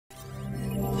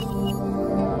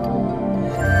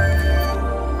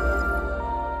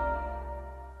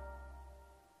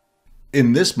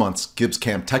In this month's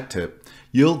GibbsCAM Tech Tip,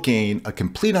 you'll gain a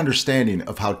complete understanding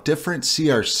of how different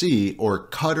CRC or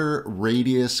cutter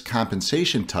radius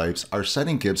compensation types are set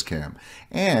in GibbsCAM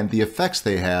and the effects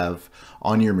they have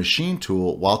on your machine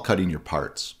tool while cutting your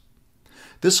parts.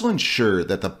 This will ensure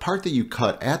that the part that you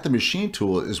cut at the machine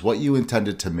tool is what you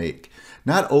intended to make,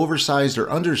 not oversized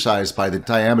or undersized by the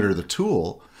diameter of the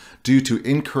tool due to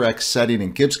incorrect setting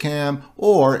in GibbsCAM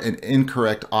or an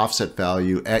incorrect offset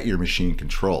value at your machine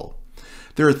control.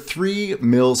 There are 3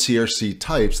 mill CRC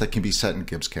types that can be set in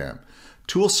GibbsCAM: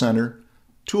 tool center,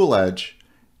 tool edge,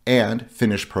 and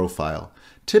finish profile.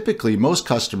 Typically, most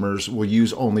customers will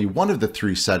use only one of the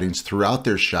 3 settings throughout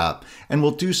their shop and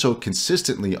will do so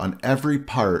consistently on every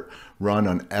part run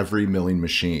on every milling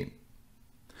machine.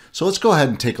 So let's go ahead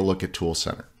and take a look at tool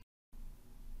center.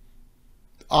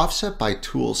 Offset by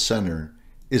tool center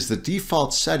is the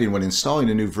default setting when installing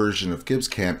a new version of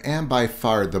GibbsCAM and by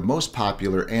far the most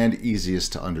popular and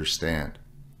easiest to understand.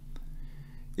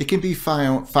 It can be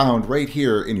found right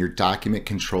here in your document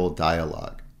control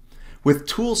dialog. With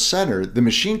tool center, the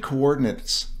machine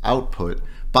coordinates output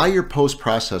by your post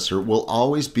processor will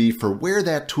always be for where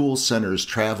that tool center is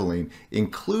traveling,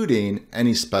 including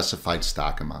any specified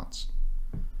stock amounts.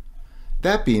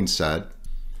 That being said,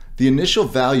 the initial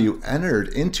value entered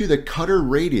into the cutter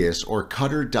radius or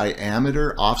cutter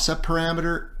diameter offset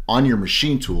parameter on your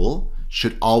machine tool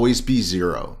should always be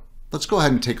 0. Let's go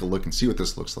ahead and take a look and see what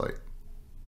this looks like.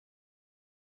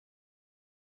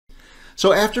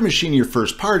 So after machining your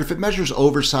first part, if it measures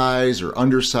oversized or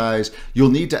undersized, you'll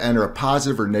need to enter a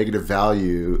positive or negative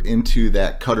value into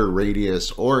that cutter radius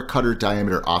or cutter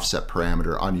diameter offset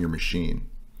parameter on your machine.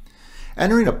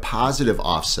 Entering a positive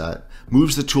offset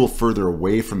moves the tool further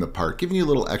away from the part, giving you a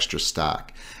little extra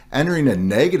stock. Entering a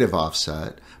negative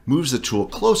offset moves the tool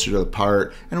closer to the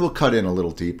part and will cut in a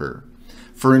little deeper.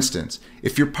 For instance,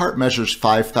 if your part measures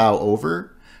 5 thou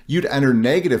over, you'd enter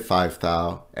negative 5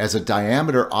 thou as a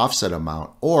diameter offset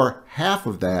amount or half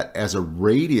of that as a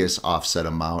radius offset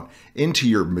amount into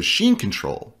your machine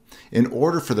control in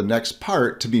order for the next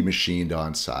part to be machined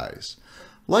on size.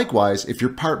 Likewise, if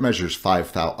your part measures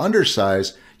 5 thou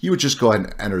undersized, you would just go ahead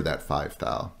and enter that 5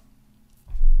 thou.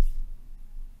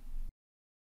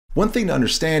 One thing to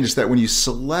understand is that when you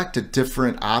select a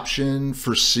different option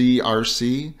for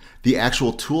CRC, the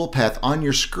actual toolpath on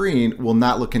your screen will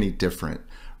not look any different.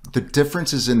 The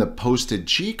difference is in the posted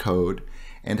G-code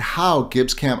and how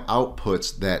GibbsCAM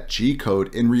outputs that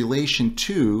G-code in relation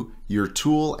to your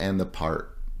tool and the part.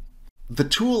 The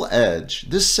tool edge,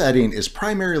 this setting is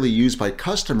primarily used by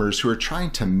customers who are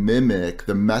trying to mimic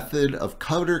the method of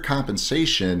cutter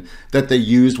compensation that they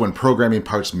used when programming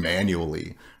parts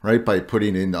manually, right? By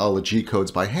putting in all the G-codes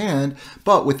by hand,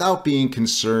 but without being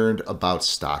concerned about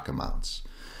stock amounts.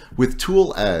 With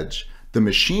tool edge, the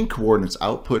machine coordinates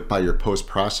output by your post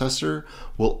processor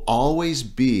will always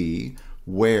be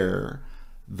where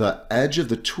the edge of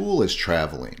the tool is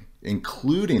traveling,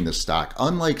 including the stock.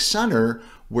 Unlike center,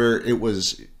 where it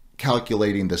was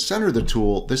calculating the center of the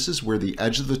tool, this is where the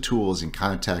edge of the tool is in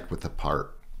contact with the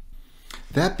part.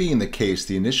 That being the case,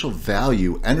 the initial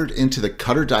value entered into the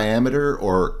cutter diameter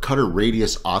or cutter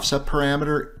radius offset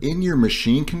parameter in your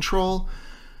machine control,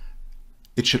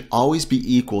 it should always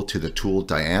be equal to the tool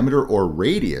diameter or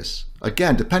radius,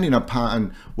 again, depending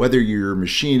upon whether your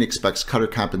machine expects cutter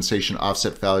compensation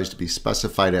offset values to be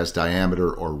specified as diameter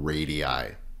or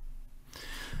radii.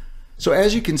 So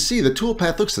as you can see, the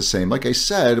toolpath looks the same. Like I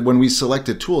said, when we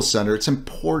selected Tool Center, it's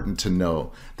important to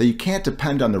know that you can't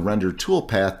depend on the rendered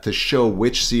toolpath to show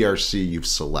which CRC you've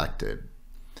selected.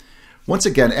 Once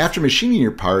again, after machining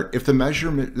your part, if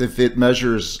it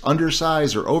measures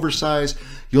undersized or oversized,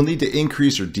 you'll need to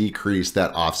increase or decrease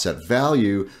that offset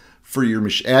value for your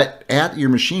at your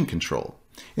machine control,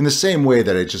 in the same way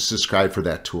that I just described for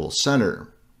that Tool Center.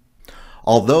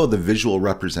 Although the visual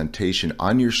representation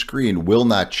on your screen will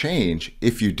not change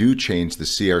if you do change the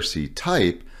CRC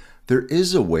type, there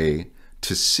is a way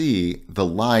to see the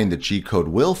line the G-code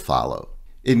will follow.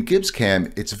 In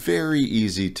GibbsCAM, it's very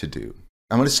easy to do.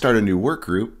 I'm going to start a new work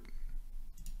group,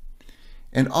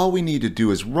 and all we need to do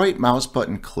is right mouse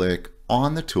button click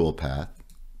on the toolpath,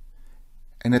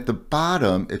 and at the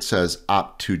bottom it says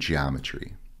Opt to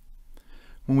Geometry.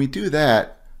 When we do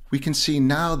that, we can see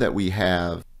now that we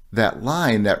have that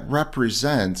line that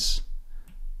represents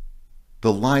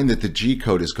the line that the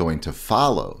G-code is going to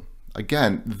follow.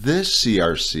 Again, this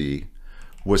CRC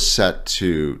was set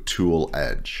to tool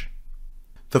edge.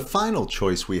 The final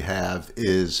choice we have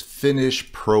is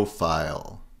finish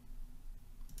profile.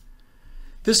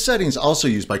 This setting is also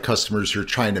used by customers who are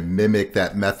trying to mimic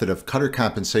that method of cutter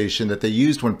compensation that they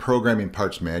used when programming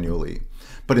parts manually.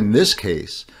 But in this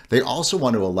case, they also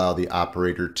want to allow the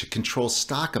operator to control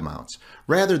stock amounts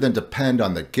rather than depend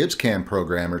on the GibbsCAM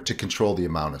programmer to control the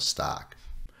amount of stock.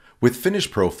 With Finish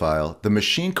Profile, the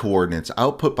machine coordinates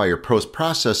output by your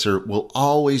post-processor will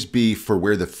always be for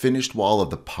where the finished wall of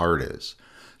the part is.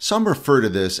 Some refer to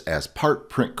this as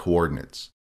part print coordinates.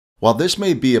 While this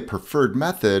may be a preferred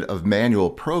method of manual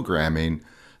programming,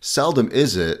 seldom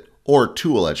is it, or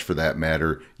tool edge for that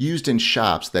matter, used in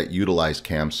shops that utilize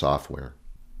CAM software.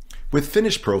 With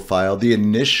Finish Profile, the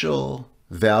initial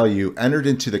value entered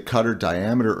into the cutter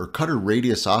diameter or cutter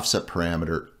radius offset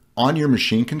parameter on your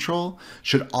machine control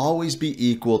should always be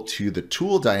equal to the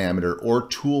tool diameter or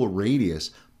tool radius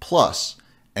plus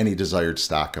any desired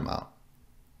stock amount.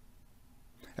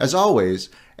 As always,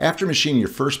 after machining your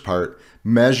first part,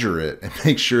 measure it and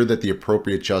make sure that the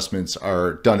appropriate adjustments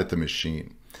are done at the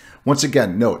machine. Once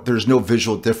again, note there's no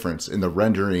visual difference in the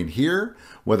rendering here,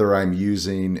 whether I'm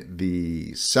using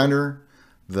the center,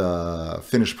 the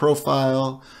Finish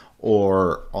Profile,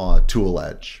 or tool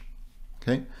edge.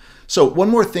 Okay. So one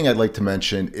more thing I'd like to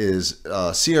mention is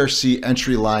CRC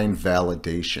entry line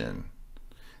validation.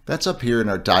 That's up here in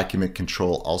our document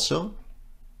control also.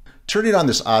 Turning on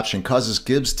this option causes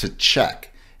Gibbs to check.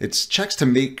 It checks to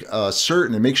make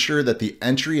certain and make sure that the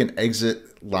entry and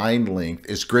exit line length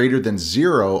is greater than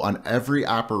 0 on every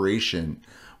operation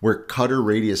where cutter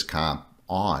radius comp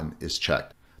on is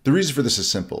checked. The reason for this is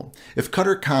simple. If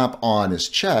cutter comp on is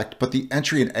checked, but the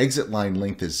entry and exit line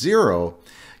length is 0,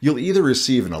 you'll either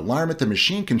receive an alarm at the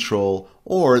machine control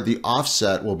or the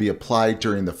offset will be applied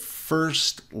during the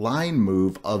first line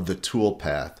move of the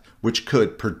toolpath, which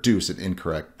could produce an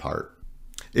incorrect part.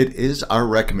 It is our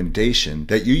recommendation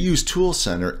that you use Tool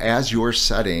Center as your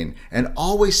setting and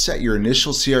always set your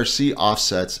initial CRC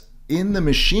offsets in the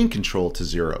machine control to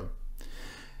 0.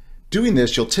 Doing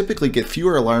this, you'll typically get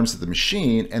fewer alarms at the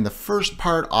machine, and the first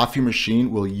part off your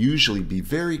machine will usually be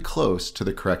very close to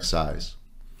the correct size.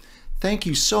 Thank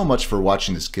you so much for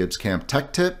watching this GibbsCAM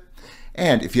Tech Tip,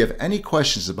 and if you have any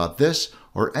questions about this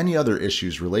or any other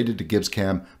issues related to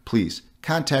GibbsCAM, please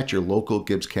contact your local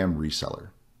GibbsCAM reseller.